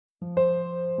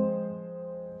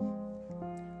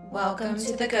Welcome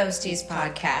to the Ghosties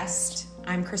podcast.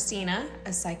 I'm Christina,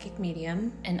 a psychic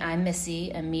medium. And I'm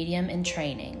Missy, a medium in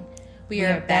training. We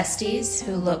are besties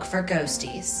who look for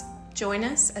ghosties. Join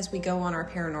us as we go on our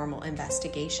paranormal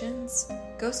investigations,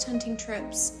 ghost hunting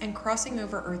trips, and crossing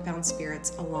over earthbound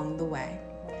spirits along the way.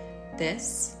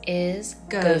 This is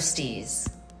Ghosties.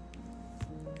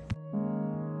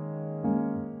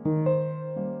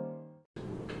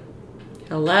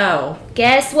 Hello.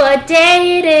 Guess what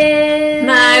day it is?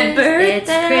 My birthday. It's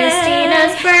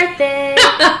Christina's birthday.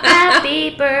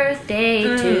 Happy birthday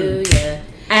to you.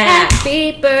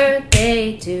 Happy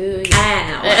birthday to you.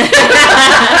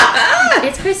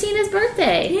 It's Christina's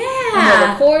birthday. Yeah. And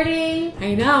we're recording.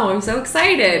 I know. I'm so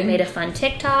excited. We made a fun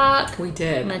TikTok. We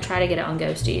did. I'm going to try to get it on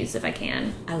Ghosties if I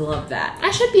can. I love that.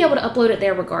 I should be able to upload it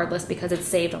there regardless because it's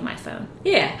saved on my phone.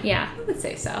 Yeah. Yeah. I would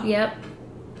say so. Yep.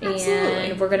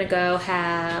 Absolutely. And we're going to go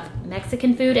have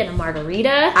Mexican food and a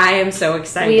margarita. I am so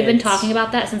excited. We've been talking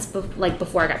about that since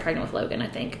before I got pregnant with Logan, I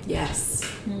think. Yes.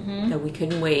 That we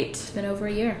couldn't wait. It's been over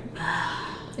a year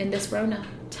in this Rona.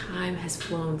 Time has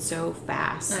flown so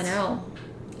fast. I know.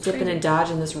 Dipping and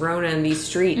dodging this Rona in these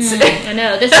streets. I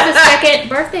know. This is the second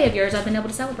birthday of yours I've been able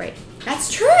to celebrate.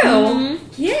 That's true.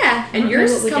 Yeah. And yours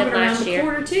is coming around the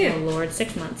corner, too. Oh, Lord.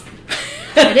 6 months.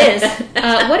 It is.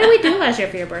 What did we do last year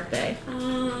for your birthday?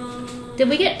 Did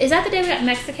we get... Is that the day we got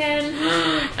Mexican?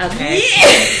 Okay.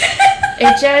 Yeah.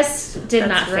 It just did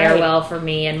not fare well for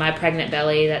me and my pregnant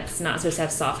belly that's not supposed to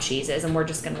have soft cheeses, and we're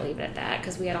just going to leave it at that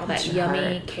because we had all that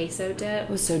yummy queso dip. It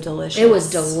was so delicious. It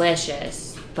was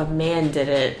delicious. But man, did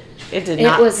it. It did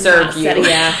not serve you.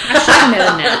 Yeah, I should have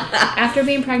known that. After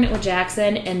being pregnant with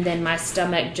Jackson and then my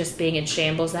stomach just being in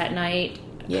shambles that night,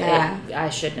 I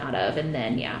should not have. And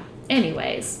then, yeah.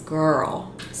 Anyways.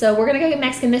 Girl. So we're going to go get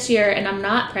Mexican this year, and I'm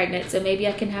not pregnant, so maybe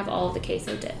I can have all of the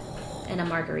queso dip and a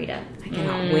margarita. I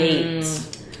cannot wait.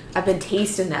 I've been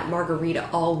tasting that margarita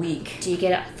all week. Do you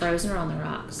get it frozen or on the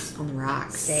rocks? On the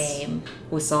rocks. Same.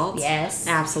 With salt? Yes.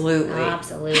 Absolutely.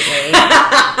 Absolutely.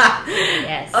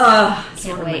 Yes. It's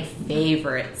Can't one of wait. my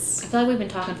favorites. I feel like we've been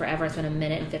talking forever. It's been 1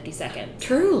 minute and 50 seconds.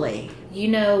 Truly. You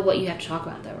know what you have to talk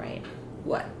about, though, right?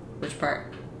 What? Which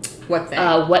part? What thing?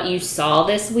 What you saw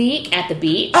this week at the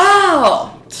beach.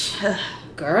 Oh!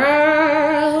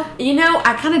 Girl. You know,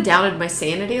 I kind of doubted my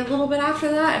sanity a little bit after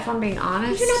that, if I'm being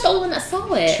honest. You're not the only one that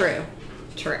saw it.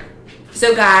 True.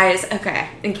 So, guys, okay,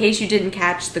 in case you didn't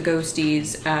catch the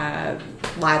Ghosties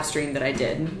live stream that I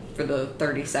did for the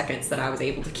 30 seconds that I was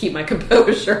able to keep my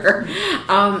composure.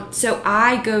 So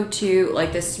I go to,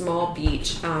 like, this small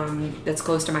beach that's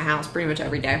close to my house pretty much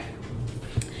every day.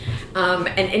 And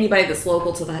anybody that's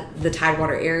local to the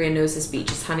Tidewater area knows this beach.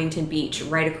 It's Huntington Beach,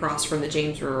 right across from the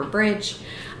James River Bridge.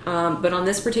 But on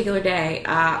this particular day,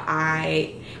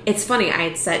 it's funny, I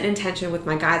had set an intention with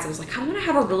my guides. I was like, I want to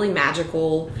have a really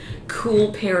magical,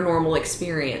 cool paranormal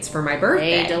experience for my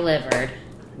birthday. They delivered.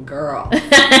 Girl.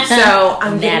 So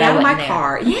I'm getting out of my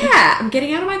car. Yeah, I'm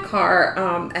getting out of my car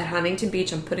at Huntington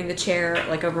Beach. I'm putting the chair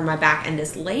like over my back, and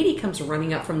this lady comes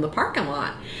running up from the parking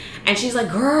lot. And she's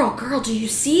like, girl, do you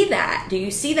see that? Do you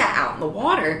see that out in the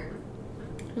water?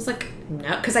 I was like,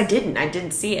 no, because I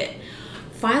didn't see it.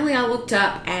 Finally, I looked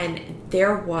up, and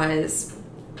there was,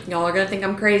 y'all are going to think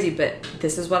I'm crazy, but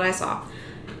this is what I saw.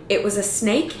 It was a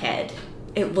snake head.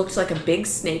 It looked like a big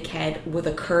snake head with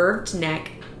a curved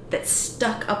neck that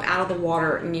stuck up out of the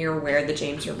water near where the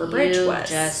James River Bridge was.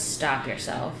 Just stop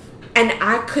yourself. And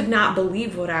I could not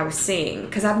believe what I was seeing,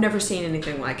 because I've never seen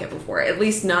anything like it before, at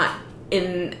least not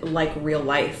in, like, real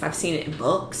life. I've seen it in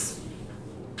books.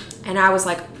 And I was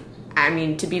like, I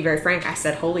mean, to be very frank, I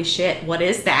said, holy shit, what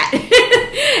is that?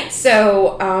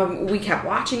 So we kept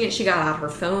watching it. She got out her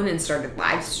phone and started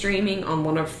live streaming on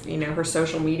one of, her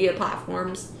social media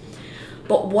platforms.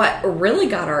 But what really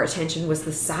got our attention was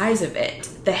the size of it.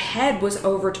 The head was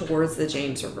over towards the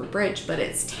James River Bridge, but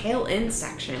its tail end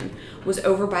section was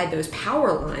over by those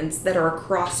power lines that are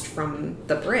across from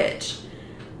the bridge.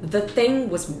 The thing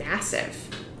was massive.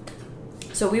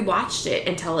 So we watched it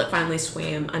until it finally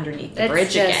swam underneath the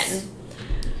bridge again.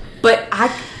 But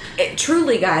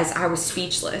truly, guys, I was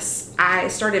speechless. I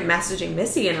started messaging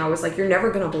Missy, and I was like, you're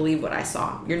never going to believe what I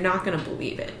saw. You're not going to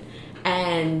believe it.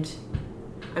 And,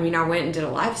 I mean, I went and did a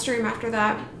live stream after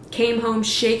that. Came home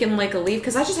shaking like a leaf,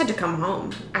 because I just had to come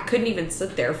home. I couldn't even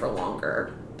sit there for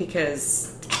longer,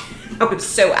 because I was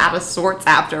so out of sorts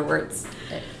afterwards.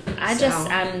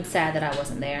 I'm sad that I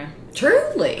wasn't there.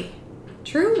 Truly.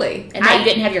 And that you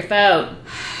didn't have your phone.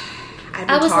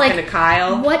 I was talking to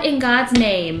Kyle. What in God's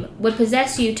name would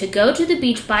possess you to go to the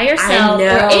beach by yourself or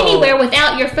anywhere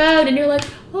without your phone? And you're like,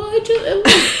 oh,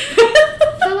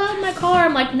 it fell out of my car.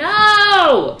 I'm like, no.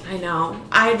 go. I know.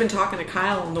 I had been talking to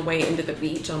Kyle on the way into the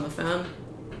beach on the phone.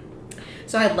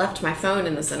 So I had left my phone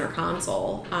in the center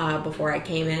console before I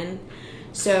came in.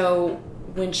 So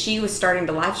when she was starting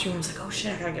to live stream, I was like, oh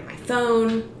shit, I gotta get my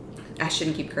phone. I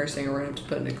shouldn't keep cursing, or we're gonna have to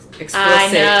put an explicit.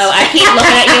 I know. I keep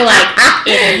looking at you like,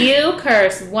 if you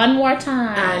curse one more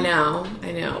time. I know.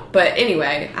 But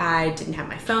anyway, I didn't have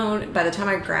my phone. By the time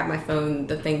I grabbed my phone,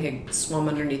 the thing had swum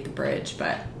underneath the bridge.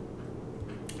 But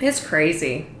it's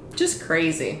crazy. Just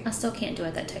crazy. I still can't do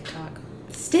it, that TikTok.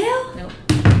 Still? Nope.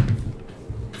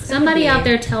 Somebody out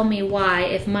there tell me why,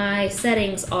 if my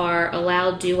settings are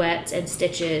allow duets and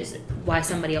stitches, why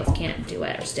somebody else can't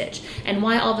duet or stitch. And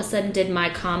why all of a sudden did my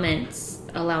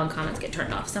allowing comments get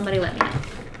turned off? Somebody let me know.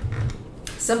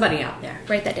 Somebody out there.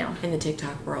 Write that down. In the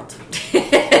TikTok world.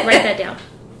 Write that down.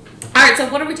 All right,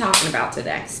 so what are we talking about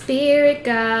today? Spirit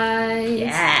guides.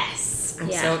 Yes.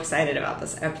 I'm so excited about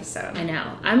this episode. I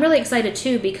know. I'm really excited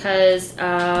too because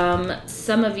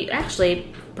some of you,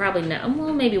 actually, probably know,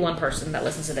 well, maybe one person that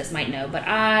listens to this might know, but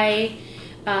I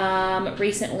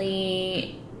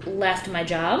recently left my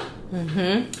job,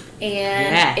 and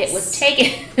it was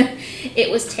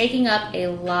taking up a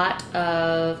lot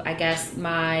of, I guess,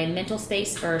 my mental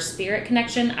space for spirit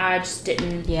connection. I just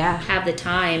didn't have the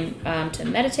time to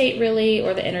meditate really,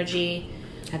 or the energy.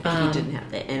 I think you didn't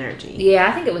have the energy. Yeah,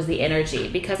 I think it was the energy,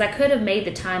 because I could have made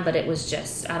the time, but it was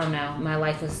just, I don't know, my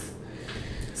life was...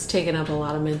 It's taking up a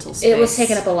lot of mental space. It was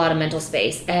taking up a lot of mental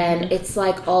space, and it's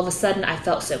like all of a sudden I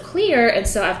felt so clear, and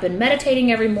so I've been meditating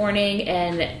every morning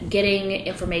and getting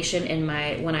information in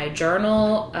when I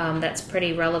journal. That's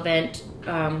pretty relevant.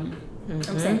 I'm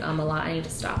saying a lot. I need to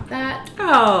stop that.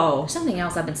 Oh. There's something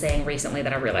else I've been saying recently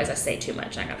that I realize I say too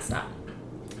much. I gotta stop.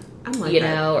 I'm like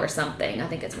that. Or something. I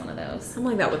think it's one of those. I'm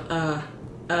like that with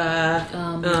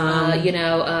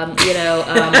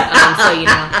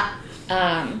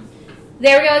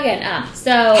There we go again.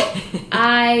 So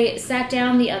I sat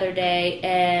down the other day,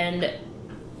 and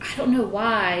I don't know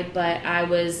why, but I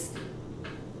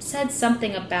said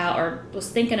something about, or was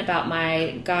thinking about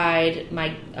my guide,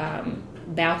 my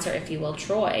bouncer, if you will,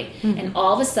 Troy. Mm-hmm. And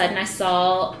all of a sudden I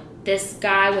saw this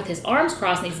guy with his arms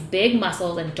crossed and these big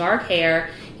muscles and dark hair.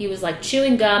 He was like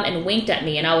chewing gum and winked at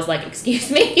me, and I was like,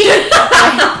 excuse me?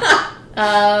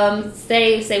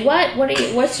 Say what?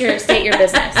 What's your state your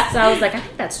business? So I was like, I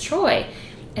think that's Troy.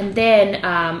 And then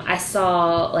I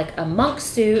saw like a monk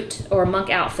suit or a monk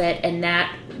outfit, and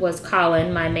that was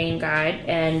Colin, my main guide.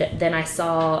 And then I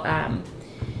saw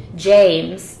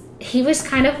James. He was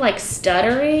kind of like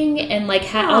stuttering and like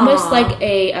had almost like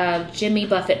a Jimmy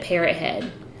Buffett parrot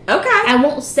head. Okay. I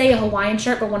won't say a Hawaiian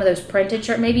shirt, but one of those printed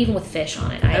shirts, maybe even with fish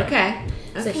on it. Okay.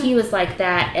 So he was like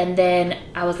that, and then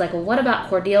I was like, well, what about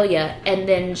Cordelia? And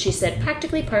then she said,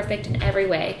 practically perfect in every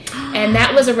way. And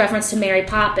that was a reference to Mary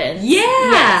Poppins.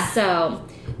 Yeah. So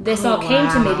this all came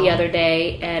to me the other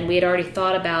day, and we had already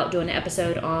thought about doing an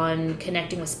episode on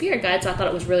connecting with spirit guides, so I thought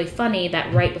it was really funny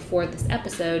that right before this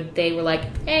episode, they were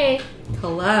like, hey.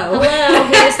 Hello,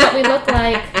 here's what we look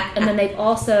like. And then they've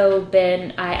also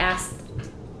I asked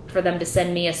for them to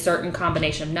send me a certain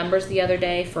combination of numbers the other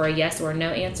day for a yes or a no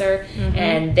answer,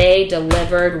 and they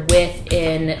delivered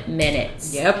within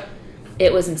minutes. Yep.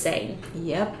 It was insane.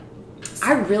 Yep.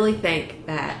 I really think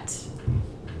that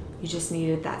you just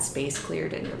needed that space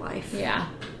cleared in your life. Yeah.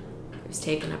 It was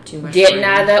taking up too much Didn't room.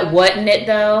 I that? Wasn't it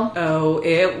though? Oh,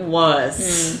 it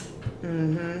was.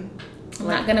 Mm-hmm. I'm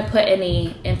not going to put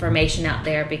any information out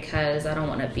there because I don't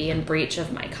want to be in breach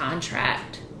of my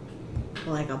contract.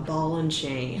 Like a ball and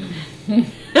chain. So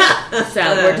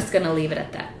we're just going to leave it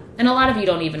at that. And a lot of you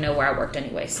don't even know where I worked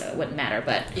anyway, so it wouldn't matter.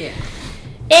 But yeah.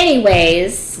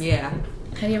 Anyways. Yeah.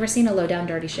 Have you ever seen A Low Down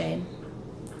Dirty Shame?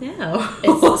 No.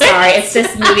 It's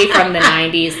this movie from the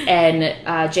 90s, and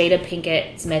Jada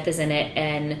Pinkett Smith is in it,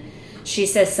 and she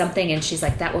says something, and she's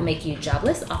like, that will make you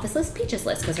jobless, officeless,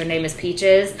 peachesless, because her name is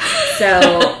Peaches. So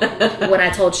when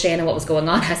I told Shannon what was going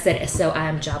on, I said, so I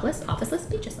am jobless, officeless,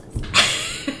 peachesless.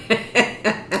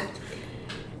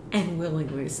 And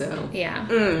willingly so. Yeah.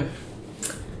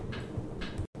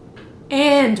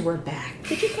 And we're back.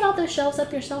 Did you put all those shelves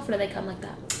up yourself, or do they come like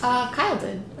that? Kyle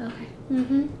did. Okay.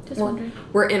 Mm-hmm. Just wondering.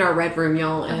 We're in our red room,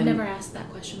 y'all. I've never asked that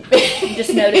question. I'm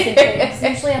just noticing things.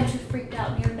 Usually I'm too freaked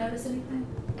out and you don't notice anything.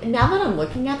 Now that I'm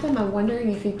looking at them, I'm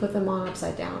wondering if you put them on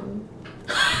upside down.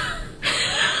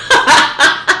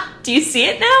 Do you see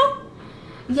it now?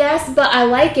 Yes, but I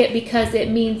like it because it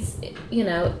means,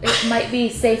 it might be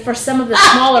safe for some of the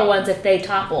smaller ones if they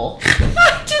topple.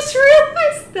 I just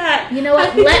realized that. You know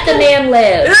what? Let the man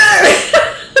live.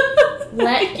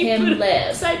 Let him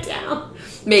live. Upside down.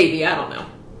 Maybe, I don't know.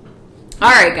 All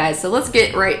right, guys, so let's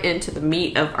get right into the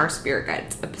meat of our spirit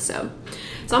guides episode.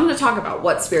 So I'm going to talk about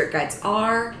what spirit guides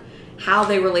are, how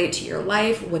they relate to your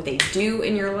life, what they do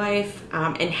in your life,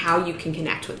 and how you can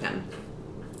connect with them.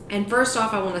 And first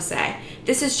off, I want to say,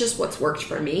 this is just what's worked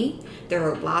for me. There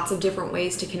are lots of different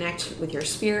ways to connect with your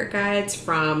spirit guides,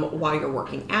 from while you're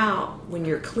working out, when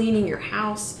you're cleaning your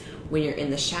house, when you're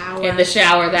in the shower. In the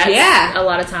shower, that's a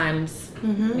lot of times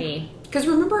me. Because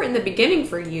remember, in the beginning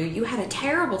for you, you had a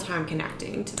terrible time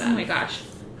connecting to them. Oh my gosh.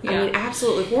 Yeah. I mean,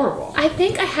 absolutely horrible. I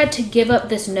think I had to give up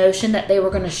this notion that they were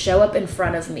going to show up in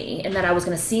front of me and that I was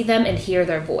going to see them and hear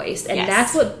their voice. And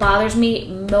that's what bothers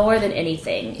me more than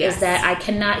anything, is that I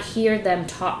cannot hear them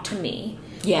talk to me.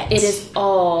 Yes. It is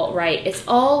all, right, it's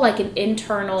all like an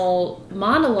internal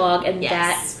monologue, and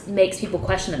that makes people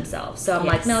question themselves. So I'm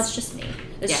like, no, it's just me.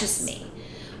 It's just me.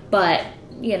 But,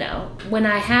 you know, when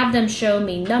I have them show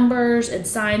me numbers and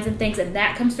signs and things, and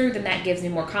that comes through, then that gives me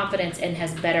more confidence and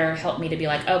has better helped me to be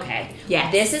like, okay,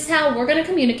 this is how we're going to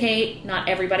communicate. Not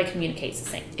everybody communicates the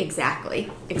same.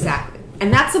 Exactly.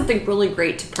 And that's something really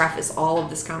great to preface all of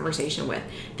this conversation with.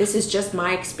 This is just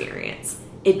my experience.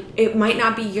 It might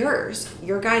not be yours.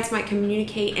 Your guides might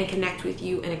communicate and connect with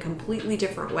you in a completely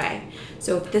different way.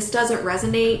 So if this doesn't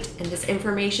resonate and this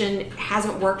information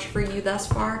hasn't worked for you thus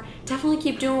far, definitely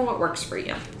keep doing what works for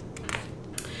you.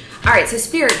 All right, so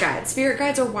spirit guides. Spirit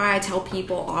guides are why I tell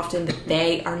people often that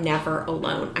they are never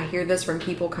alone. I hear this from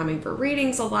people coming for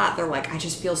readings a lot. They're like, I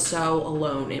just feel so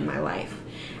alone in my life.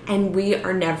 And we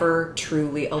are never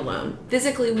truly alone.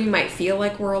 Physically, we might feel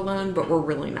like we're alone, but we're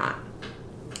really not.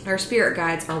 Our spirit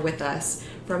guides are with us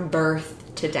from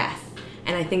birth to death.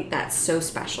 And I think that's so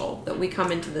special, that we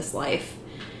come into this life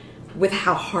with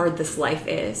how hard this life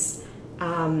is.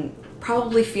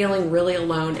 Probably feeling really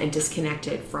alone and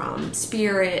disconnected from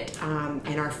spirit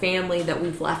and our family that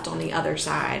we've left on the other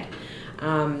side.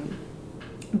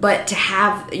 But to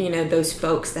have, you know, those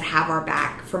folks that have our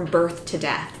back from birth to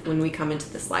death when we come into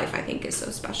this life, I think is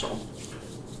so special.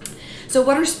 So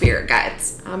what are spirit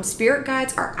guides? Spirit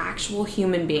guides are actual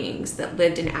human beings that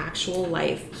lived an actual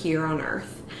life here on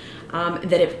earth,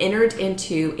 that have entered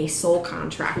into a soul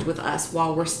contract with us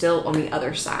while we're still on the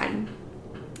other side.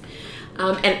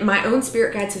 And my own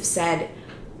spirit guides have said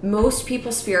most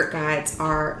people's spirit guides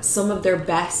are some of their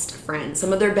best friends,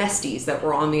 some of their besties that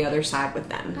were on the other side with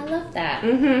them. I love that.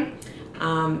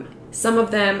 Some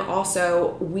of them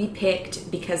also we picked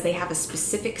because they have a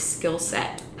specific skill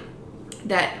set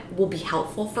that will be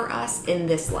helpful for us in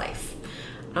this life.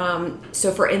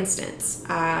 So for instance,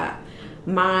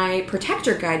 my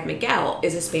protector guide, Miguel,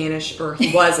 is a Spanish, or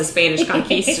he was a Spanish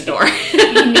conquistador.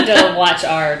 You need to watch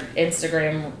our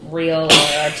Instagram reel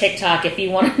or our TikTok if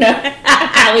you want to know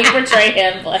how we portray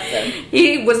him. Bless him.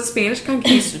 He was a Spanish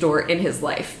conquistador in his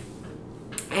life.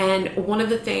 And one of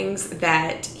the things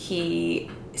that he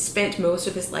spent most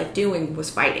of his life doing was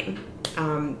fighting.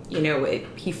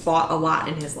 He fought a lot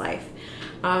in his life.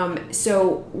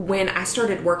 So when I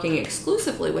started working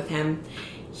exclusively with him,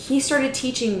 he started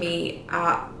teaching me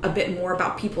a bit more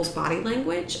about people's body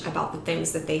language, about the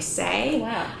things that they say.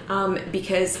 Wow.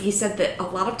 Because he said that a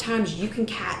lot of times you can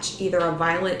catch either a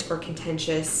violent or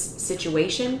contentious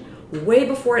situation way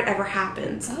before it ever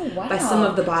happens by some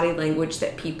of the body language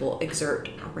that people exert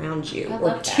around you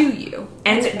or to you,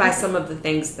 and by some of the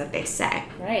things that they say.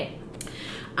 Right.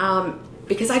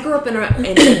 Because I grew up in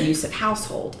an abusive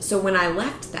household. So when I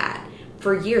left that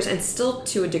for years, and still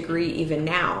to a degree even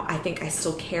now, I think I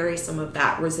still carry some of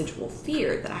that residual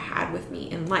fear that I had with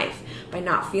me in life by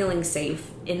not feeling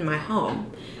safe in my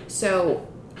home. So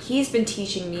he's been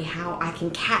teaching me how I can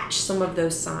catch some of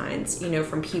those signs,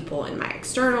 from people in my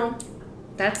external.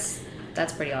 That's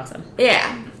pretty awesome.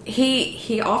 Yeah.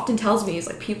 He often tells me, he's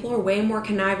like, people are way more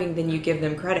conniving than you give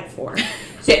them credit for.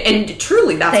 And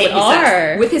truly, that's what he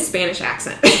says with his Spanish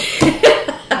accent.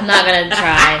 I'm not going to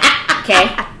try.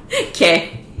 Okay?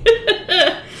 Okay.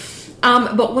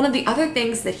 But one of the other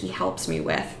things that he helps me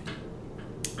with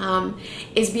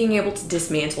is being able to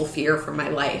dismantle fear from my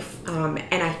life.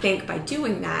 And I think by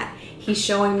doing that, he's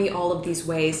showing me all of these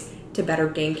ways to better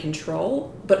gain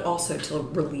control, but also to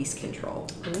release control.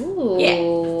 Ooh.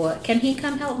 Yeah. Can he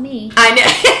come help me? I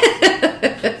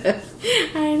know.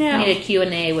 I know. I need a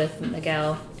Q&A with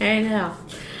Miguel. I know.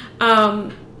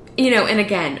 And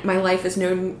again, my life is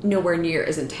nowhere near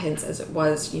as intense as it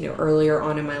was, earlier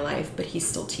on in my life, but he's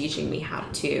still teaching me how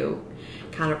to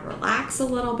kind of relax a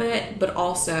little bit, but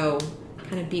also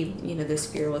kind of be, this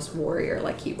fearless warrior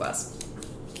like he was.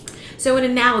 So an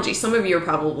analogy, some of you are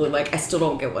probably like, I still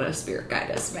don't get what a spirit guide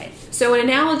is. Right. So an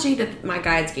analogy that my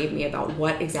guides gave me about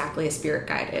what exactly a spirit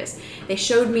guide is, they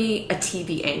showed me a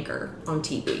TV anchor on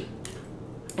TV.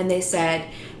 And they said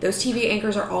those TV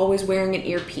anchors are always wearing an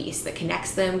earpiece that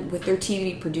connects them with their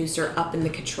TV producer up in the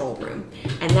control room.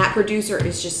 And that producer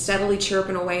is just steadily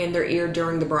chirping away in their ear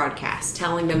during the broadcast,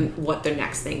 telling them what their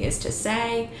next thing is to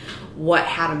say,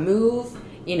 how to move,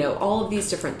 all of these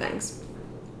different things.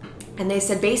 And they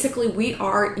said, basically, we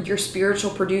are your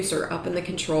spiritual producer up in the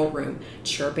control room,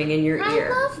 chirping in your ear. I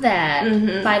love that.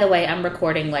 Mm-hmm. By the way, I'm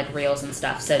recording like reels and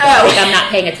stuff, so don't think I'm not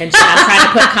paying attention. I'm trying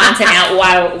to put content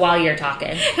out while you're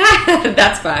talking.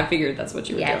 That's fine. I figured that's what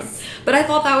you were doing. But I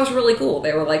thought that was really cool.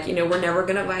 They were like, we're never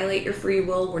going to violate your free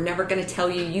will. We're never going to tell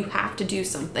you have to do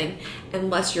something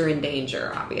unless you're in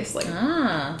danger, obviously.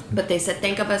 But they said,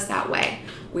 think of us that way.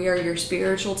 We are your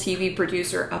spiritual TV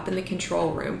producer up in the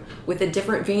control room with a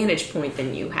different vantage point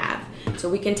than you have. So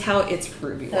we can tell it's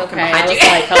Ruby walking behind you.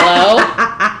 Like, hello?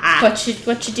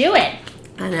 What you doing?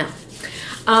 I know.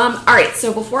 All right,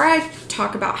 so before I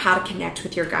talk about how to connect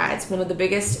with your guides, one of the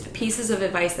biggest pieces of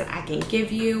advice that I can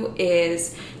give you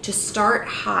is to start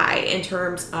high in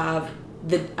terms of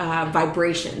the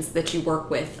vibrations that you work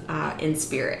with in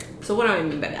spirit. So what do I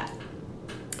mean by that?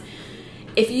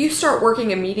 If you start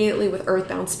working immediately with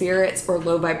earthbound spirits or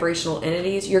low vibrational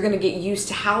entities, you're going to get used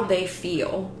to how they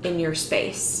feel in your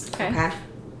space. Okay?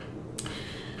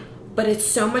 But it's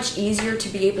so much easier to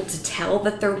be able to tell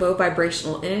that they're low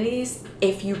vibrational entities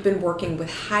if you've been working with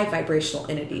high vibrational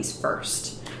entities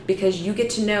first, because you get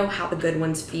to know how the good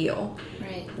ones feel.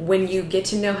 Right. When you get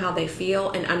to know how they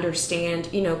feel and understand,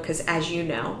 because as you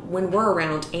know, when we're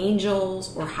around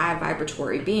angels or high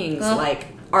vibratory beings like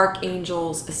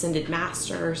archangels, ascended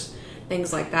masters,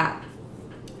 things like that,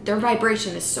 their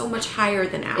vibration is so much higher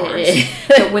than ours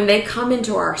that when they come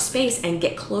into our space and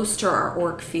get close to our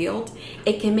auric field,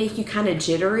 it can make you kind of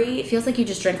jittery. It feels like you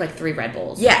just drank like 3 Red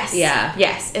Bulls. Yes. Yeah.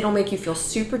 Yes. It'll make you feel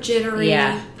super jittery,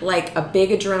 yeah, like a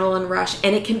big adrenaline rush.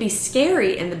 And it can be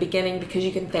scary in the beginning because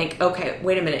you can think, okay,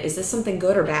 wait a minute, is this something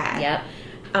good or bad? Yep.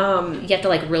 You have to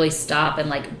like really stop and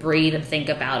like breathe and think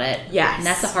about it. Yes. And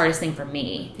that's the hardest thing for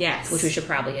me. Yes. Which we should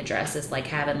probably address is like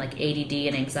having like ADD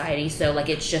and anxiety. So like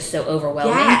it's just so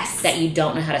overwhelming that you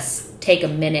don't know how to take a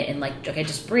minute and like, okay,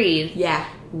 just breathe. Yeah.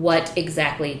 What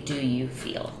exactly do you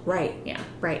feel? Right. Yeah.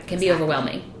 Right. It can be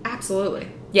overwhelming. Absolutely.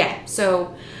 Yeah.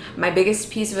 So my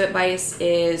biggest piece of advice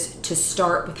is to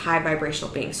start with high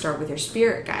vibrational beings. Start with your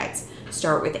spirit guides.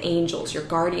 Start with angels, your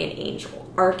guardian angel,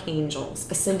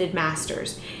 archangels, ascended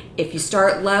masters. If you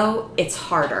start low, it's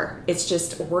harder. It's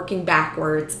just working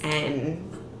backwards, and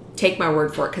take my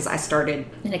word for it because I started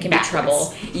and it can backwards. Be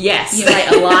trouble. Yes. You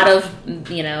write a lot of,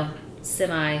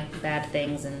 semi-bad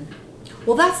things. And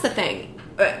well, that's the thing.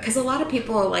 Because a lot of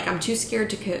people are like, I'm too scared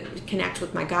to connect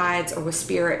with my guides or with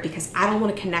spirit because I don't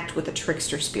want to connect with a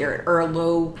trickster spirit or a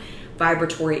low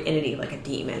vibratory entity like a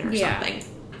demon or something.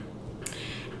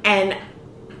 And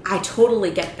I totally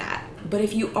get that. But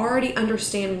if you already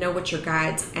understand and know what your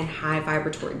guides and high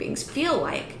vibratory beings feel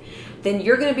like, then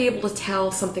you're going to be able to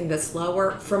tell something that's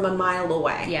lower from a mile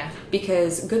away. Yeah.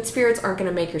 Because good spirits aren't going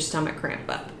to make your stomach cramp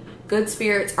up. Good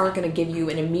spirits aren't going to give you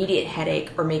an immediate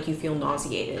headache or make you feel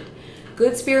nauseated.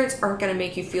 Good spirits aren't going to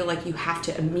make you feel like you have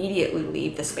to immediately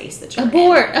leave the space that you're in.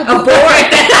 Abort!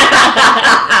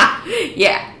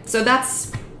 Yeah. So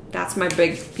that's my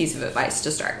big piece of advice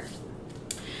to start.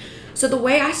 So the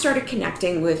way I started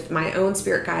connecting with my own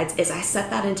spirit guides is I set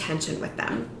that intention with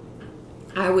them.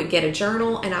 I would get a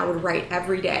journal and I would write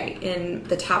every day in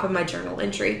the top of my journal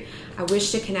entry, I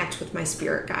wish to connect with my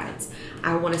spirit guides.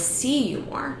 I want to see you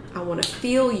more. I want to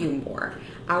feel you more.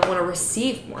 I want to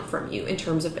receive more from you in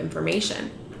terms of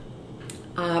information.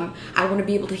 I want to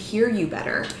be able to hear you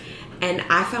better. And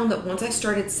I found that once I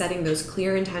started setting those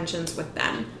clear intentions with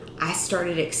them, I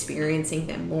started experiencing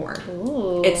them more.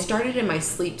 Ooh. It started in my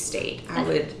sleep state.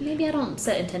 Maybe I don't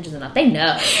set intentions enough. They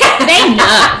know. They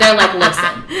know. They're like,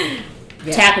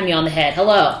 listen, tapping me on the head.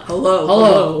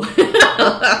 Hello.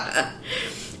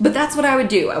 But that's what I would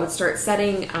do. I would start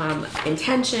setting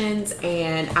intentions,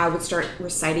 and I would start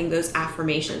reciting those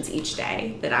affirmations each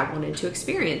day that I wanted to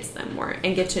experience them more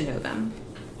and get to know them.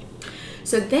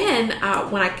 So then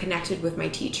when I connected with my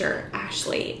teacher,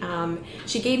 Ashley,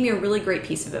 she gave me a really great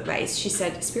piece of advice. She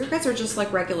said, spirit guides are just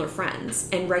like regular friends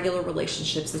and regular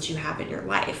relationships that you have in your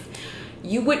life.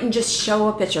 You wouldn't just show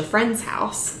up at your friend's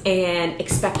house and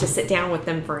expect to sit down with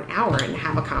them for an hour and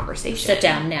have a conversation. Sit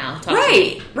down now. Talk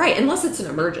right. Unless it's an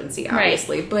emergency,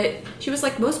 obviously. Right. But she was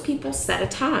like, most people set a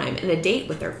time and a date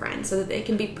with their friends so that they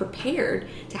can be prepared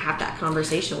to have that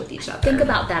conversation with each other. Think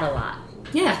about that a lot.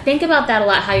 Yeah. Think about that a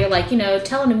lot, how you're like,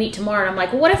 tell them to meet tomorrow. And I'm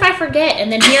like, well, what if I forget?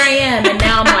 And then here I am. And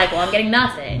now I'm like, well, I'm getting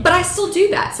nothing. But I still do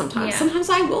that sometimes. Yeah. Sometimes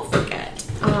I will forget.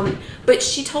 But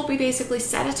she told me basically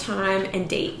set a time and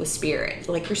date with spirit,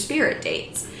 like your spirit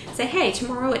dates. Say, hey,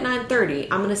 tomorrow at 9:30,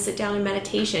 I'm going to sit down in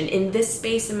meditation in this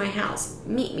space in my house.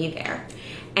 Meet me there.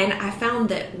 And I found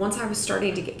that once I was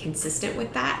starting to get consistent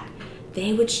with that,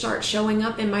 they would start showing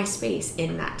up in my space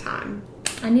in that time.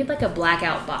 I need like a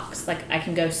blackout box, like I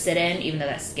can go sit in, even though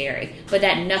that's scary, but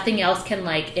that nothing else can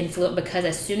like influence, because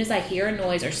as soon as I hear a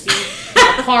noise or see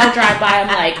a car drive by, I'm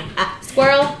like,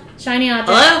 squirrel, shiny object.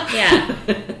 Hello? Yeah.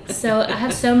 So I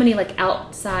have so many like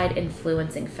outside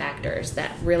influencing factors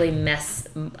that really mess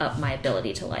up my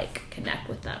ability to like connect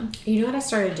with them. You know what I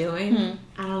started doing?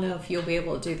 I don't know if you'll be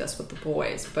able to do this with the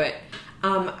boys, but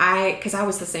because I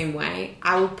was the same way,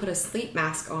 I would put a sleep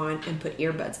mask on and put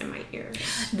earbuds in my ears.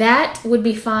 That would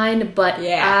be fine, but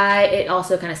it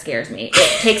also kind of scares me.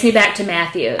 It takes me back to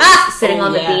Matthew sitting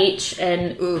on the beach,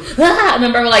 and I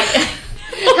remember like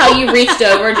how you reached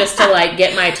over just to like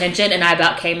get my attention, and I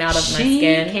about came out of my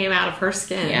skin. She came out of her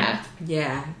skin.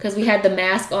 Yeah. Because we had the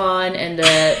mask on and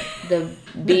the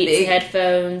Beats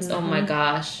headphones. Oh my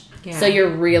gosh. Yeah. So you're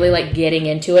really like getting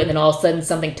into it, and then all of a sudden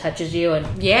something touches you, and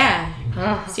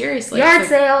seriously, yard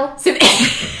sale. It's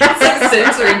like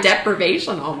sensory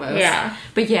deprivation almost. Yeah,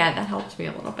 but yeah, that helped me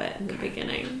a little bit in the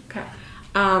beginning. Okay.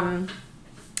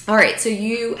 All right, so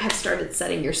you have started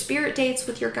setting your spirit dates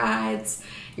with your guides.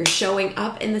 You're showing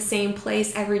up in the same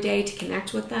place every day to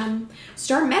connect with them.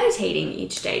 Start meditating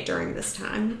each day during this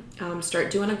time.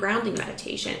 Start doing a grounding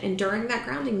meditation. And during that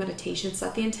grounding meditation,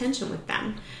 set the intention with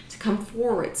them to come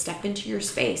forward, step into your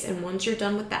space. And once you're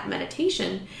done with that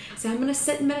meditation, say, I'm going to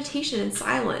sit in meditation in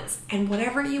silence. And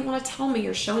whatever you want to tell me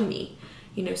or show me,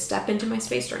 step into my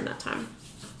space during that time.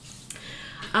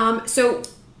 So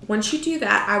once you do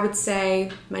that, I would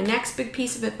say my next big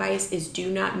piece of advice is do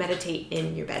not meditate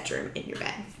in your bedroom, in your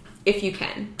bed, if you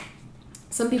can.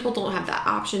 Some people don't have that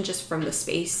option just from the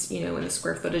space, and the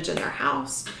square footage in their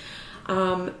house.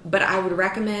 But I would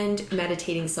recommend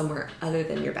meditating somewhere other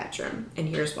than your bedroom. And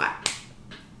here's why.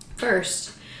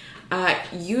 First,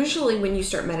 usually when you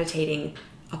start meditating,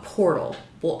 a portal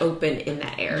will open in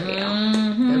that area.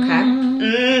 Okay?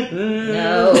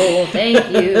 No, thank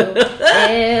you.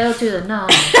 Hell to the no.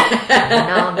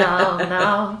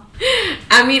 No.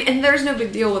 I mean, and there's no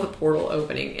big deal with a portal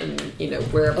opening in,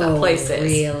 wherever that place is.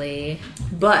 Really?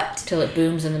 But till it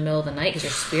booms in the middle of the night because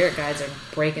your spirit guides are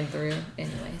breaking through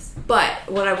anyways. But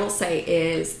what I will say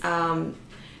is,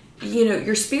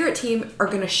 your spirit team are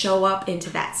going to show up into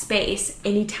that space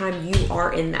anytime you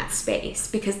are in that space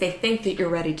because they think that you're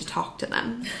ready to talk to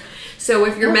them. So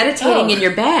if you're meditating in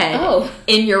your bed,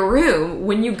 in your room,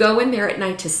 when you go in there at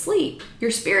night to sleep, your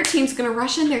spirit team's going to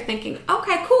rush in there thinking,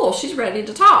 okay, cool, she's ready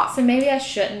to talk. So maybe I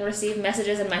shouldn't receive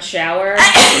messages in my shower.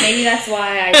 Maybe that's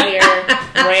why I hear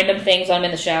random things when I'm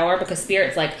in the shower, because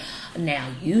spirit's like, now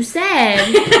you said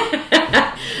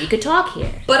you could talk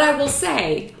here. But I will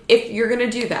say, if you're going to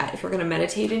do that, if you're going to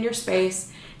meditate in your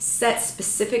space, set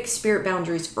specific spirit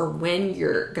boundaries for when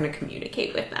you're going to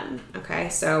communicate with them. Okay,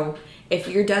 so if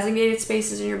you're designated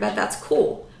spaces in your bed, that's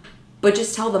cool. But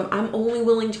just tell them, I'm only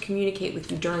willing to communicate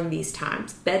with you during these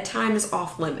times. Bedtime is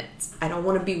off limits. I don't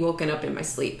want to be woken up in my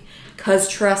sleep. Because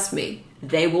trust me,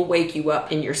 they will wake you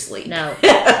up in your sleep. No.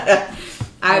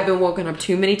 I've been woken up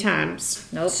too many times.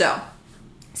 Nope. So,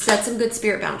 set some good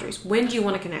spirit boundaries. When do you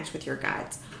want to connect with your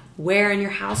guides? Where in your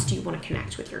house do you want to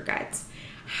connect with your guides?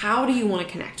 How do you want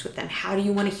to connect with them? How do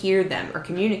you want to hear them or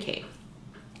communicate?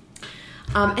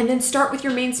 And then start with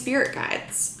your main spirit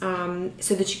guides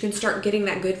so that you can start getting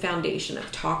that good foundation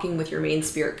of talking with your main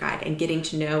spirit guide and getting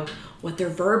to know what their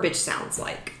verbiage sounds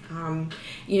like. And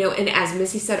as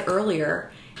Missy said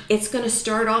earlier, it's going to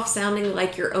start off sounding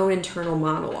like your own internal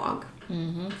monologue.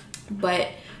 Mm-hmm. But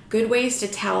good ways to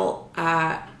tell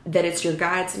that it's your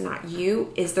guides and not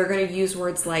you is they're going to use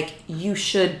words like you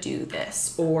should do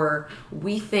this, or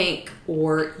we think,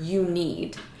 or you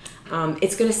need.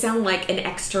 It's going to sound like an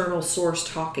external source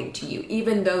talking to you,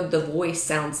 even though the voice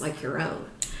sounds like your own.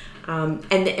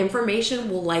 And the information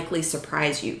will likely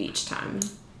surprise you each time.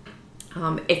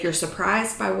 If you're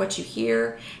surprised by what you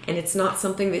hear and it's not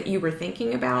something that you were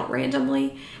thinking about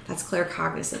randomly, that's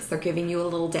claircognizance. They're giving you a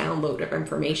little download of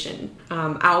information.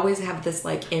 I always have this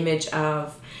image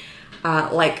of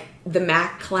the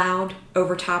Mac cloud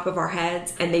over top of our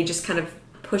heads, and they just kind of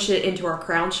push it into our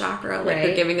crown chakra.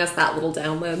 They're giving us that little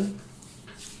download.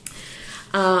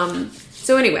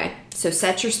 So anyway,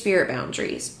 set your spirit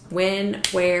boundaries. When,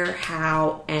 where,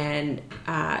 how, and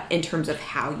in terms of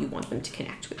how you want them to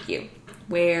connect with you.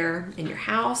 Where in your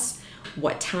house,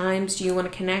 what times do you want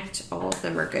to connect? All of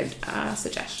them are good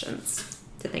suggestions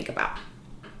to think about.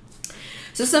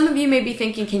 So So some of you may be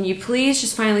thinking, can you please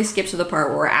just finally skip to the part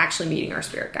where we're actually meeting our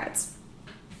spirit guides?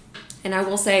 And I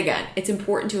will say again, it's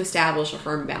important to establish a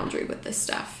firm boundary with this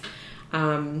stuff.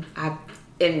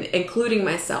 Including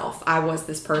myself, I was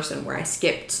this person where I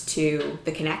skipped to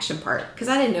the connection part because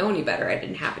I didn't know any better. I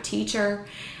didn't have a teacher.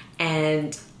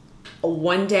 And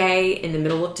one day in the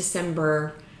middle of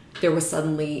December, there was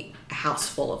suddenly a house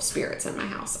full of spirits in my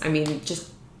house. I mean,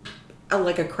 just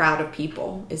like a crowd of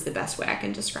people is the best way I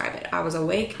can describe it. I was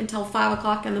awake until 5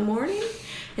 o'clock in the morning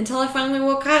until I finally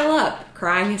woke Kyle up,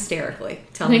 crying hysterically.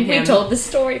 I think we told the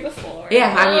story before.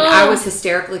 Yeah, I mean, I was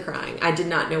hysterically crying. I did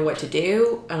not know what to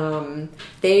do.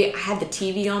 I had the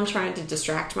TV on trying to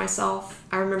distract myself.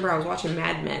 I remember I was watching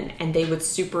Mad Men, and they would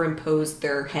superimpose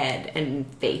their head and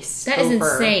face That is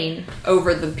insane.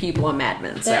 Over the people on Mad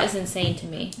Men. That is insane to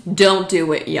me. Don't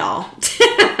do it, y'all.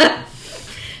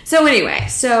 So anyway,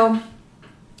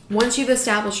 once you've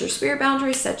established your spirit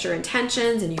boundaries, set your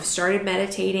intentions, and you've started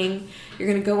meditating, you're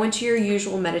going to go into your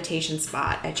usual meditation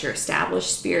spot at your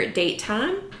established spirit date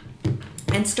time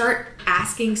and start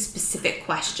asking specific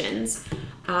questions.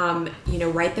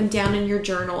 Write them down in your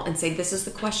journal and say, this is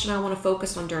the question I want to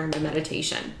focus on during my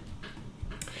meditation.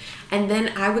 And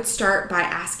then I would start by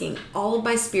asking all of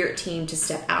my spirit team to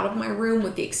step out of my room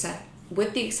with the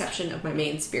exception of my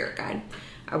main spirit guide.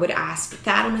 I would ask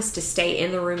Thaddeus to stay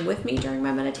in the room with me during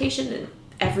my meditation and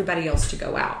everybody else to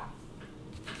go out.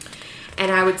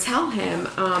 And I would tell him,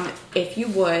 if you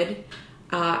would,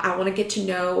 I want to get to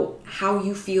know how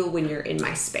you feel when you're in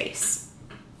my space.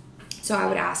 So I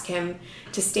would ask him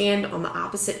to stand on the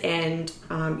opposite end,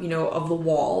 of the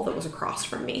wall that was across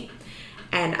from me.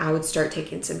 And I would start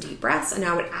taking some deep breaths, and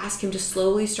I would ask him to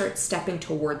slowly start stepping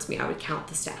towards me. I would count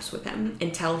the steps with him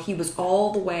until he was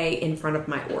all the way in front of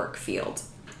my auric field.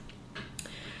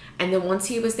 And then once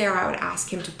he was there, I would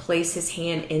ask him to place his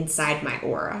hand inside my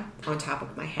aura on top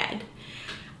of my head.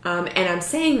 And I'm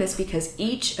saying this because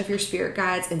each of your spirit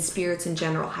guides and spirits in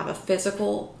general have a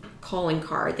physical calling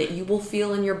card that you will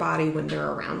feel in your body when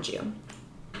they're around you.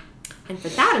 And for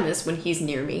Thaddeus, when he's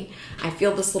near me, I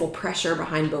feel this little pressure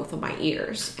behind both of my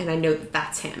ears, and I know that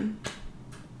that's him.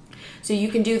 So you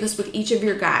can do this with each of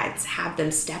your guides. Have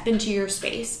them step into your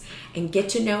space and get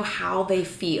to know how they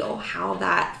feel, how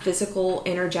that physical,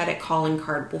 energetic calling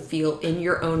card will feel in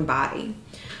your own body.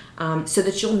 So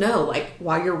that you'll know, like,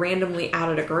 while you're randomly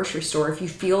out at a grocery store, if you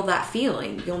feel that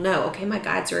feeling, you'll know, okay, my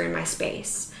guides are in my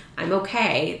space. I'm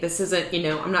okay. This isn't,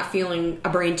 I'm not feeling a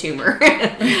brain tumor.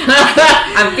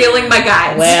 I'm feeling my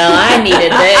guides. Well, I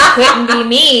needed that. Couldn't be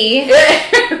me.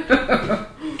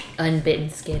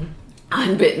 Unbitten skin.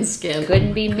 Unbitten skin.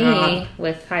 Couldn't be me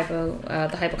with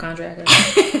the hypochondriac.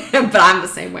 But I'm the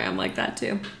same way. I'm like that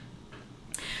too.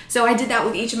 So I did that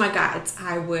with each of my guides.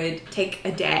 I would take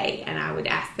a day and I would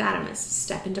ask Thaddeus to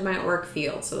step into my auric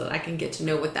field so that I can get to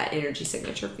know what that energy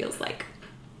signature feels like.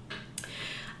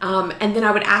 And then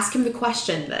I would ask him the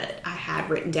question that I had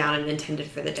written down and intended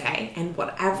for the day. And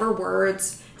whatever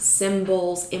words,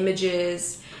 symbols,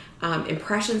 images,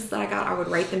 impressions that I got, I would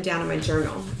write them down in my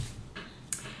journal.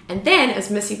 And then, as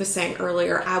Missy was saying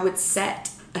earlier, I would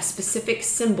set a specific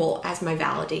symbol as my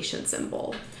validation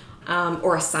symbol,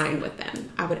 or a sign with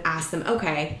them. I would ask them,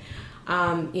 okay,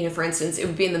 for instance, it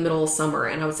would be in the middle of summer,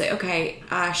 and I would say, okay,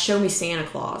 show me Santa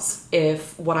Claus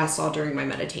if what I saw during my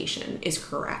meditation is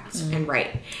correct and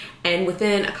right. And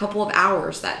within a couple of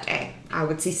hours that day, I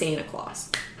would see Santa Claus.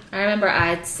 I remember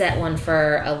I'd set one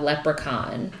for a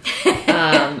leprechaun.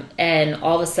 And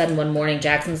all of a sudden one morning,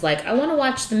 Jackson's like, I want to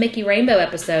watch the Mickey Rainbow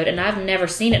episode, and I've never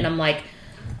seen it. And I'm like,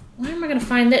 where am I going to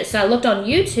find this? So I looked on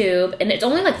YouTube, and it's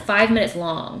only like 5 minutes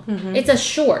long. Mm-hmm. It's a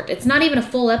short. It's not even a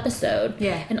full episode.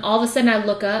 Yeah. And all of a sudden I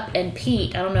look up, and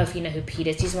Pete, I don't know if you know who Pete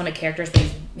is. He's one of the characters, but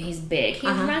he's big. He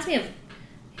reminds me of,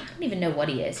 I don't even know what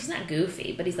he is. He's not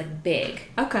goofy, but he's like big.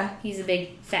 Okay. He's a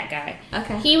big fat guy.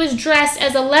 Okay. He was dressed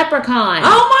as a leprechaun. Oh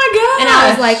my god! And I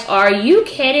was like, are you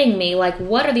kidding me? Like,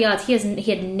 what are the odds? He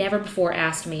had never before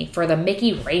asked me for the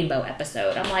Mickey Rainbow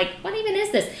episode. I'm like, what even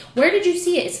is this? Where did you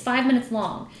see it? It's 5 minutes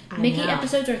long. Mickey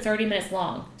episodes are 30 minutes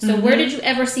long. So where did you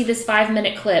ever see this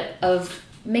 5-minute clip of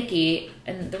Mickey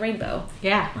and the rainbow?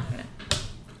 Yeah.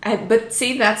 But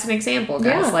see, that's an example,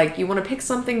 guys. Yeah. Like, you want to pick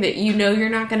something that you know you're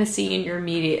not going to see in your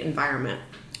immediate environment.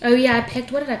 Oh, yeah,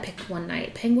 what did I pick one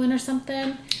night? Penguin or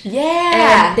something?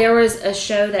 Yeah. And there was a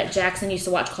show that Jackson used to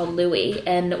watch called Louie,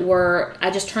 and I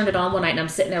just turned it on one night, and I'm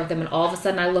sitting there with him, and all of a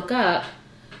sudden I look up,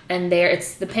 and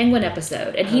it's the Penguin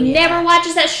episode, and he never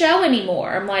watches that show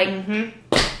anymore. I'm like,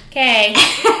 okay.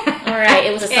 All right.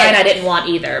 It was a sign I didn't want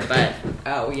either, but...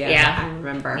 Oh, yeah. I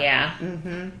remember. Yeah.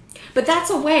 Mm-hmm. But that's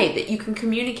a way that you can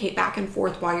communicate back and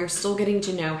forth while you're still getting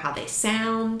to know how they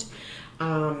sound,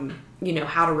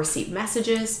 how to receive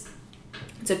messages.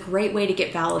 It's a great way to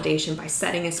get validation by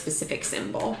setting a specific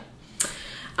symbol.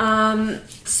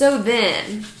 So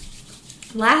then,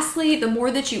 lastly, the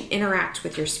more that you interact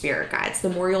with your spirit guides, the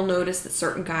more you'll notice that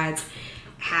certain guides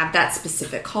have that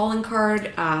specific calling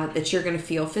card that you're going to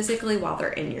feel physically while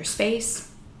they're in your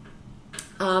space.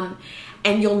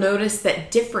 And you'll notice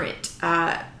that different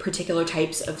particular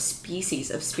types of species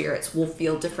of spirits will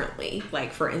feel differently.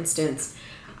 Like, for instance,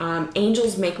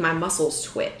 angels make my muscles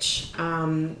twitch.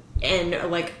 And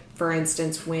like, for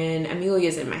instance, when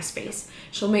Amelia's in my space,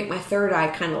 she'll make my third eye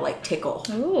kind of like tickle.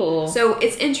 Ooh. So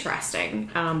it's interesting.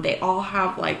 They all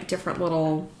have like different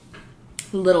little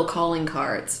calling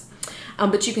cards.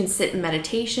 But you can sit in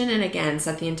meditation and again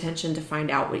set the intention to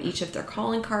find out what each of their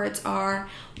calling cards are,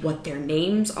 what their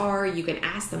names are. You can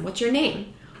ask them, what's your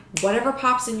name? Whatever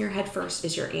pops in your head first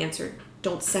is your answer.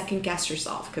 Don't second guess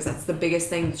yourself, because that's the biggest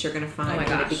thing that you're going to find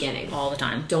in the beginning. All the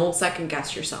time. Don't second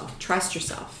guess yourself. Trust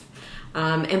yourself.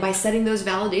 And by setting those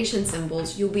validation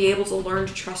symbols, you'll be able to learn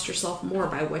to trust yourself more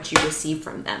by what you receive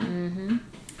from them. Mm-hmm.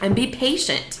 And be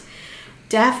patient.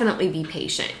 Definitely be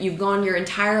patient. You've gone your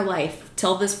entire life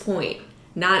till this point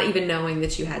not even knowing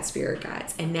that you had spirit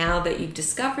guides. And now that you've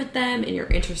discovered them and you're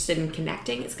interested in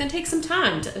connecting, it's going to take some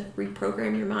time to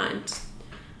reprogram your mind.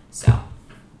 So,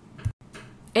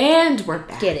 and we're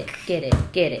back. Get it. Hit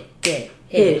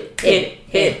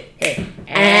it.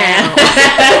 Ow.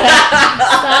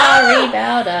 Sorry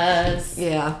about us.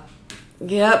 Yeah.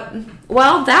 Yep.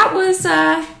 Well, that was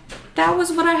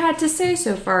what I had to say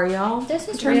so far, y'all. This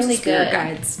was in terms really of spirit good.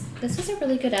 Guides. This was a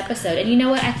really good episode. And you know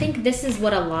what? I think this is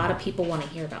what a lot of people want to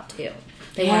hear about, too.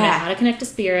 They want to know how to connect to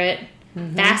spirit.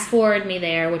 Mm-hmm. Fast forward me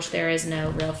there, which there is no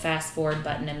real fast forward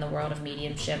button in the world of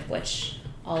mediumship, which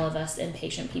all of us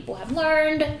impatient people have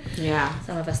learned. Yeah.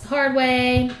 Some of us the hard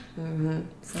way. Mm-hmm.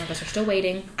 Some of us are still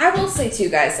waiting. I will say, too,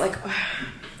 guys, like,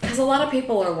 because a lot of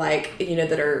people are like,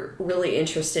 that are really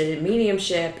interested in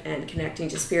mediumship and connecting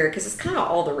to spirit, because it's kind of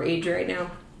all the rage right now.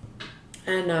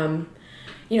 And,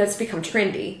 it's become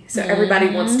trendy. So everybody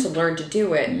wants to learn to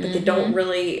do it, but they don't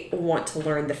really want to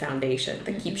learn the foundation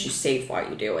that keeps you safe while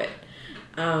you do it.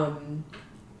 And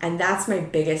that's my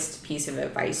biggest piece of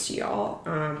advice to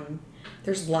y'all.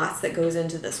 There's lots that goes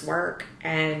into this work,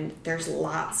 and there's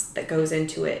lots that goes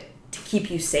into it to keep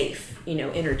you safe,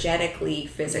 energetically,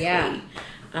 physically. Yeah.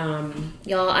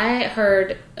 Y'all, I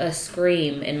heard a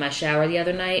scream in my shower the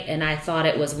other night, and I thought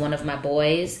it was one of my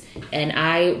boys, and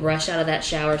I rushed out of that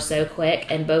shower so quick,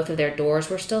 and both of their doors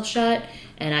were still shut,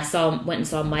 and I went and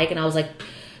saw Mike, and I was like,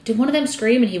 did one of them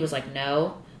scream? And he was like,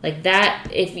 no. Like that,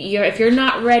 if you're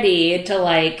not ready to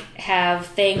like have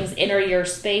things enter your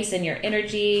space and your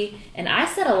energy, and I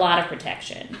set a lot of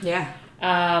protection. Yeah.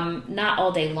 Not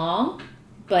all day long,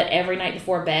 but every night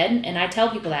before bed. And I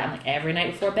tell people that. I'm like, every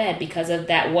night before bed, because of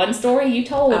that one story you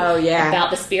told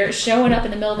about the spirit showing up in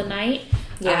the middle of the night.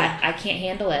 Yeah. I can't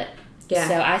handle it. Yeah.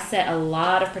 So I set a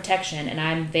lot of protection, and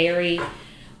I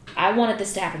wanted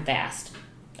this to happen fast.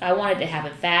 I wanted it to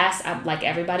happen fast. I'm like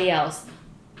everybody else.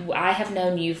 I have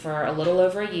known you for a little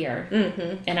over a year,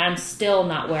 and I'm still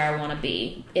not where I want to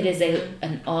be. It is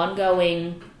an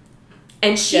ongoing...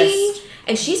 And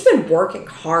she's been working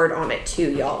hard on it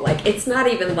too, y'all. Like, it's not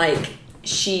even like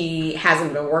she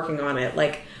hasn't been working on it.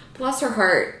 Like, bless her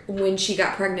heart, when she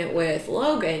got pregnant with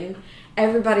Logan,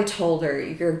 everybody told her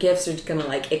your gifts are going to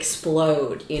like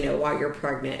explode, while you're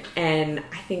pregnant. And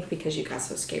I think because you got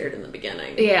so scared in the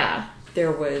beginning. Yeah.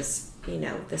 There was,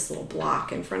 this little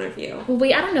block in front of you.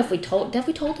 Well, I don't know if we told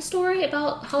the story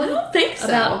about Hollywood? I don't think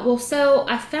so. So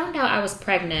I found out I was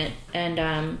pregnant,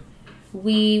 and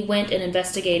we went and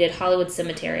investigated Hollywood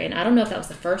Cemetery, and I don't know if that was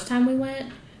the first time we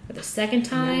went or the second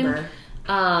time.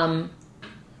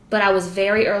 But I was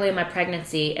very early in my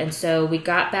pregnancy, and so we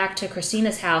got back to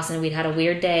Christina's house, and we'd had a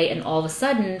weird day, and all of a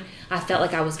sudden I felt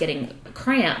like I was getting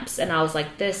cramps, and I was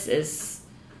like, this is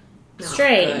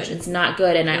strange. It's not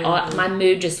good. And my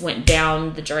mood just went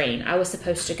down the drain. I was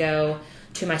supposed to go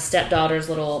to my stepdaughter's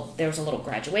there was a little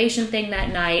graduation thing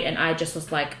that night, and I just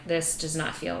was like, this does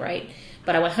not feel right.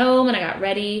 But I went home and I got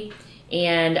ready,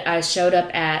 and I showed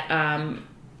up at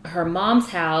her mom's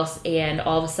house, and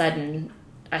all of a sudden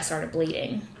I started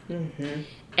bleeding. Mm-hmm.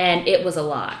 And it was a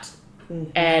lot.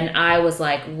 Mm-hmm. And I was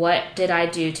like, what did I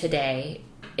do today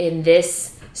in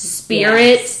this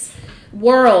spirit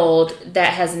world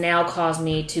that has now caused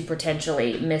me to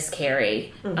potentially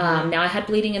miscarry? Mm-hmm. Now, I had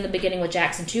bleeding in the beginning with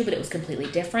Jackson too, but it was completely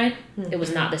different. Mm-hmm. It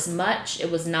was not this much. It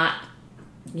was not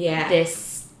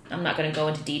this... I'm not going to go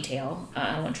into detail.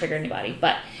 I don't want to trigger anybody.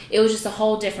 But it was just a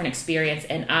whole different experience.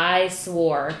 And I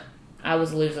swore I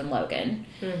was losing Logan.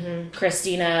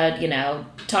 Christina,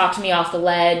 talked me off the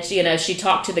ledge. She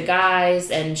talked to the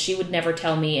guys, and she would never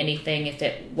tell me anything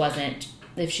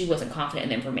if she wasn't confident in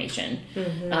the information.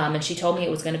 And she told me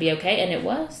it was going to be okay, and it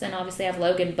was. And obviously I have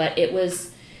Logan, but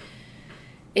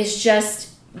it's just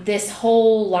this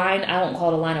whole line, I don't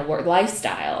call it a line of work,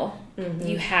 lifestyle.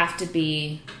 You have to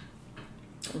be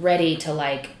ready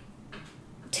to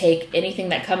take anything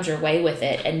that comes your way with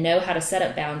it, and know how to set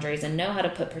up boundaries and know how to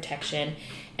put protection.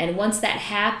 And once that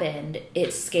happened,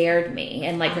 it scared me.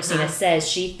 And like Christina says,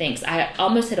 she thinks I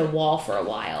almost hit a wall for a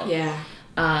while. Yeah.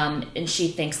 And she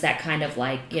thinks that kind of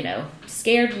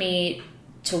scared me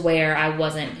to where I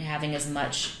wasn't having as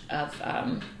much of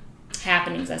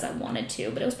happenings as I wanted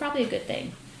to. But it was probably a good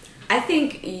thing. I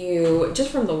think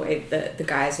just from the way that the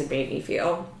guys had made me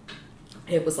feel,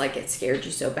 it was like it scared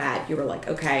you so bad. You were like,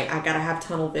 okay, I gotta have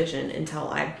tunnel vision until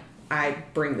I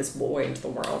bring this boy into the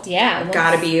world. Yeah. I've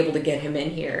gotta be able to get him in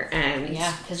here. And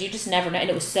yeah, because you just never know. And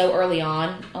it was so early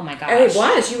on. Oh my gosh. And it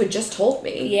was. You had just told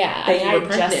me. Yeah. I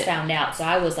had just found out. So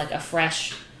I was like a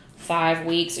fresh 5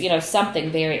 weeks,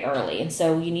 something very early. And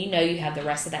so you have the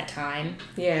rest of that time.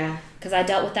 Yeah. Because I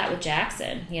dealt with that with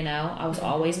Jackson, I was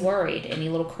always worried. Any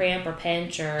little cramp or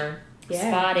pinch or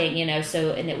spotting,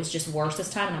 so, and it was just worse this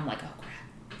time. And I'm like, oh crap.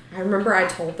 I remember I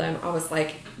told them, I was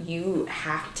like, you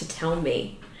have to tell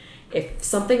me. If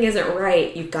something isn't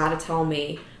right, you've got to tell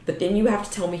me. But then you have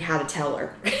to tell me how to tell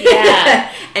her.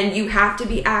 Yeah. And you have to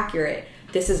be accurate.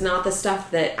 This is not the stuff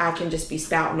that I can just be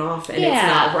spouting off and it's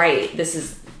not right. This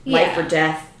is life or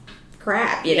death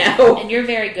crap, you know? And you're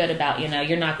very good about,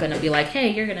 you're not going to be like, hey,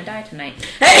 you're going to die tonight.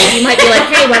 You might be like,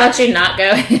 hey, why don't you not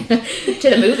go to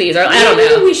the movies? Or I don't know.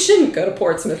 Maybe we shouldn't go to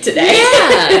Portsmouth today.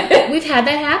 Yeah. We've had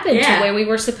that happen to where we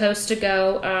were supposed to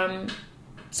go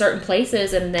certain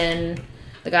places, and then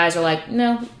the guys are like,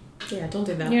 no. Yeah, don't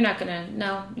do that. You're not going to.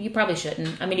 No, you probably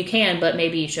shouldn't. I mean, you can, but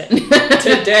maybe you shouldn't.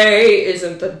 Today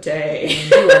isn't the day.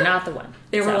 You are not the one.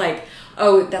 They were like,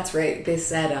 oh, that's right. They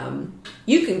said,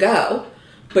 you can go,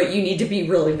 but you need to be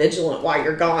really vigilant while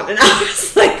you're gone. And I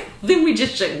was like, then we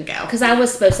just shouldn't go. Because I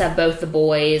was supposed to have both the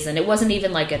boys, and it wasn't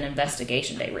even like an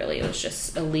investigation day, really. It was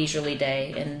just a leisurely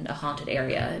day in a haunted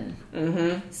area.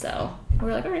 And so we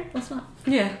were like, all right, let's not.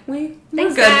 Yeah, we're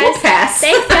Thanks, good. Guys. We'll pass.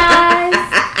 Thanks,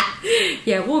 guys.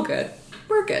 Yeah, we're good.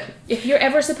 We're good. If you're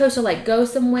ever supposed to go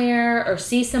somewhere or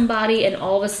see somebody and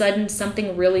all of a sudden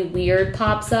something really weird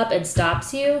pops up and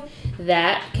stops you,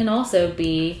 that can also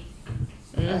be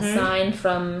a sign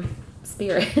from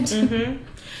spirit.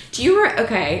 Do you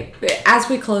okay, as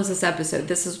we close this episode,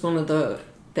 this is one of the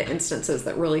instances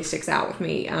that really sticks out with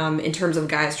me in terms of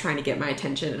guys trying to get my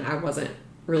attention, and I wasn't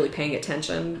really paying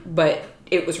attention, but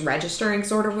it was registering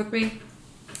sort of with me.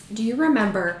 Do you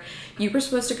remember you were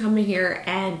supposed to come in here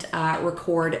and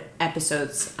record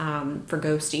episodes for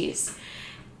Ghosties,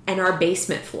 and our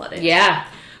basement flooded? Yeah.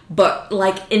 But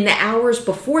in the hours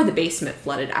before the basement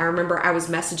flooded, I remember I was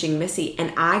messaging Missy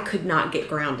and I could not get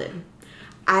grounded.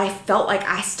 I felt like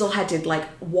I still had to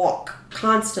walk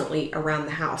constantly around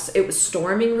the house. It was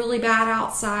storming really bad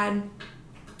outside.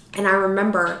 And I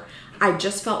remember I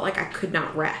just felt like I could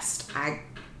not rest. I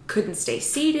couldn't stay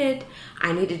seated.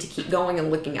 I needed to keep going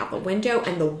and looking out the window,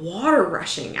 and the water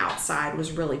rushing outside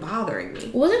was really bothering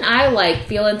me. Wasn't I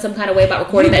feeling some kind of way about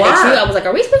recording that day too? I was like,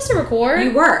 are we supposed to record?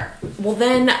 You were. Well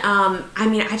then,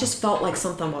 I just felt like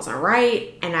something wasn't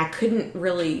right, and I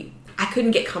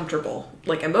couldn't get comfortable.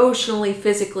 Emotionally,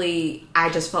 physically, I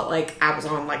just felt like I was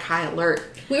on high alert.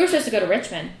 We were supposed to go to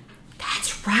Richmond.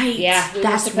 That's right. Yeah, we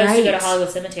were supposed to go to Hollywood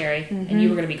Cemetery, and you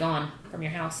were going to be gone from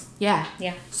your house. Yeah.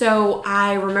 Yeah. So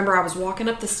I remember I was walking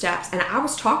up the steps, and I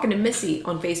was talking to Missy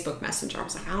on Facebook Messenger. I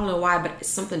was like, I don't know why, but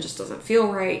something just doesn't feel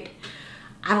right.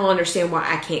 I don't understand why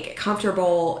I can't get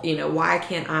comfortable. Why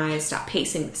can't I stop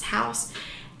pacing this house?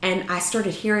 And I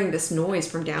started hearing this noise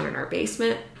from down in our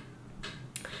basement.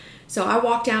 So I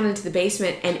walked down into the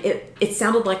basement, and it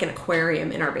sounded like an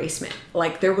aquarium in our basement.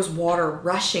 There was water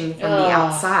rushing from the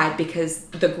outside because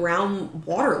the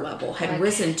groundwater level had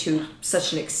risen to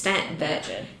such an extent that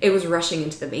it was rushing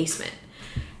into the basement.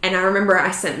 And I remember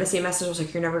I sent Missy a message. I was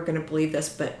like, you're never going to believe this,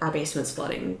 but our basement's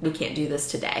flooding. We can't do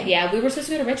this today. Yeah, we were supposed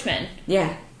to go to Richmond.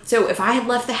 Yeah. So if I had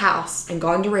left the house and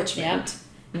gone to Richmond,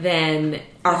 then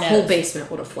our whole basement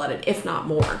would have flooded, if not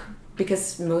more.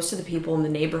 Because most of the people in the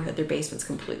neighborhood, their basement's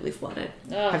completely flooded.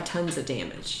 Have tons of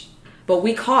damage. But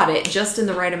we caught it just in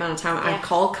the right amount of time. Yeah. I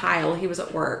called Kyle. He was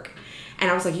at work. And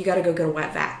I was like, you got to go get a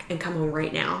wet vac and come home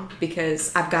right now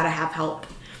because I've got to have help.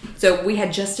 So we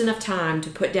had just enough time to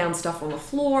put down stuff on the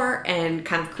floor and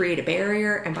kind of create a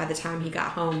barrier. And by the time he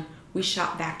got home, We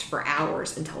shop vac for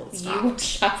hours until it stopped. You were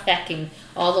shop vacing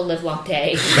all the live long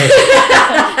day.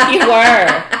 You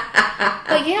were.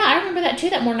 But yeah, I remember that too.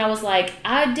 That morning I was like,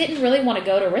 I didn't really want to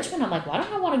go to Richmond. I'm like, why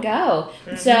don't I want to go?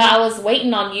 Mm-hmm. So I was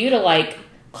waiting on you to like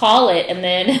call it, and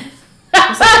then I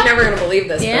was like, you're never going to believe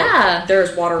this. Yeah. But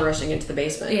there's water rushing into the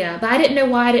basement. Yeah, but I didn't know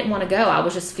why I didn't want to go. I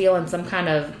was just feeling some kind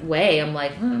of way. I'm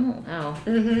like, oh.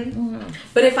 Mm-hmm.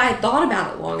 But if I had thought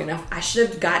about it long enough, I should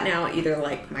have gotten out either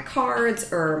like my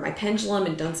cards or my pendulum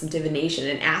and done some divination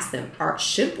and asked them,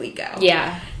 should we go?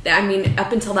 Yeah. I mean,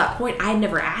 up until that point, I had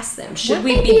never asked them, should Weren't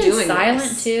we they be doing silent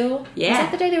this? too? Yeah. Was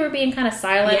that the day they were being kind of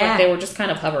silent? Yeah. Like they were just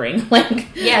kind of hovering. Like,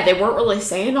 yeah, they weren't really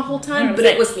saying the whole time, but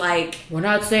it was like, we're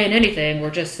not saying anything. We're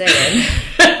just saying.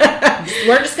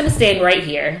 We're just going to stand right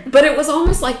here. But it was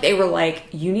almost like they were like,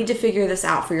 you need to figure this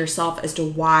out for yourself as to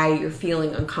why you're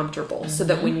feeling uncomfortable. Mm-hmm. So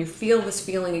that when you feel this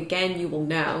feeling again, you will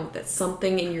know that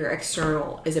something in your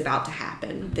external is about to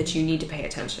happen that you need to pay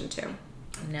attention to.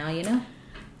 Now you know.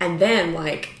 And then,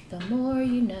 like... the more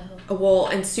you know. Well,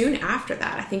 and soon after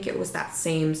that, I think it was that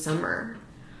same summer.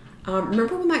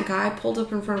 Remember when that guy pulled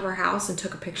up in front of our house and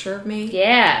took a picture of me?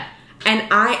 Yeah. And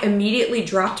I immediately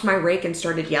dropped my rake and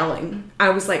started yelling. I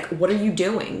was like, what are you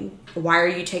doing? Why are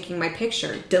you taking my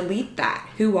picture? Delete that.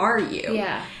 Who are you?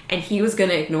 Yeah. And he was going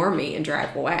to ignore me and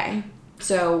drive away.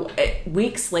 So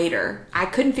weeks later, I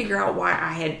couldn't figure out why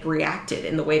I had reacted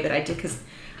in the way that I did, because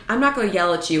I'm not going to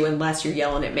yell at you unless you're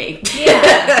yelling at me.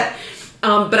 Yeah.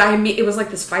 But it was like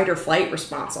this fight or flight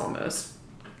response almost.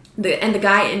 And the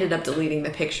guy ended up deleting the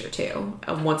picture too,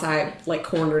 once I like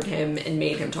cornered him and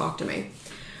made him talk to me.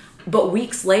 But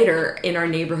weeks later, in our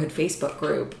neighborhood Facebook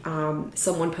group,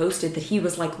 someone posted that he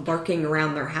was like lurking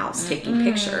around their house taking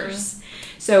pictures.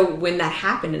 So when that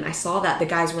happened and I saw that, the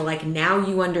guys were like, now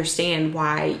you understand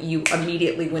why you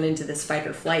immediately went into this fight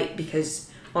or flight, because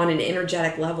on an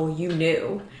energetic level, you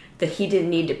knew that he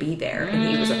didn't need to be there and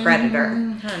he was a predator.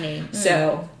 Honey.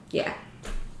 So, yeah.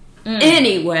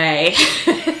 Anyway.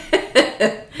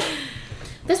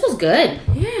 This was good.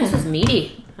 Yeah. This was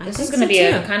meaty. This is going to be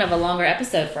a kind of a longer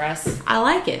episode for us. I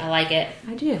like it. I like it.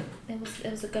 I do.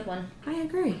 It was a good one. I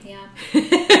agree. Yeah.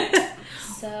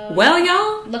 So, well,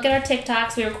 y'all, look at our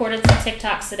TikToks. We recorded some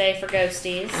TikToks today for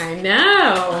Ghosties. I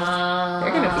know.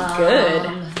 They're gonna be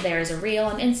good. There's a reel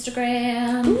on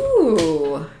Instagram.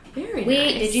 Ooh, very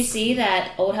nice. Did you see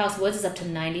that Old House Woods is up to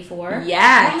 94?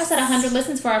 Yes. We almost had 100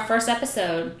 listens for our first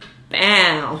episode.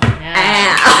 Bow.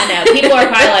 I know. People are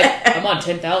probably like, I'm on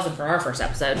 10,000 for our first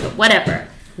episode, but whatever.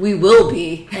 We will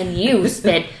be. And you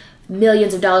spent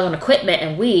millions of dollars on equipment,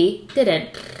 and we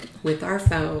didn't. With our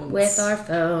phones.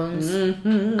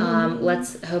 Mm-hmm.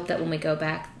 Let's hope that when we go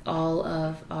back, all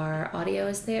of our audio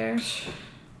is there.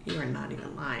 You are not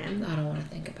even lying. I don't want to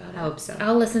think about it. I hope so.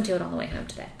 I'll listen to it on the way home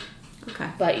today. Okay.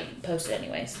 But you post it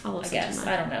anyways, I guess.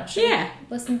 I don't know. Should we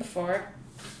listen before?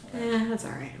 That's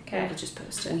all right. Okay. We'll just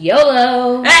post it.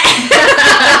 YOLO!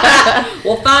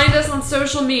 Well, find us on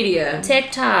social media.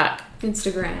 TikTok.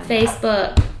 Instagram.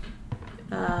 Facebook.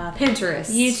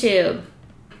 Pinterest. YouTube.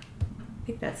 I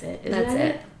think that's it. That's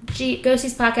it.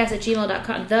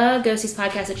 Ghostiespodcast@gmail.com. The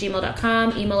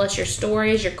Ghostiespodcast@gmail.com. Email us your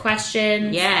stories, your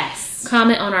questions. Yes.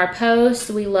 Comment on our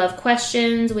posts. We love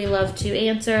questions. We love to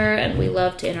answer, and we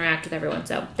love to interact with everyone.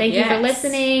 So thank you for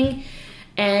listening.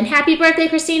 And happy birthday,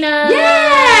 Christina.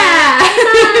 Yeah.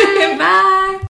 Bye. Bye.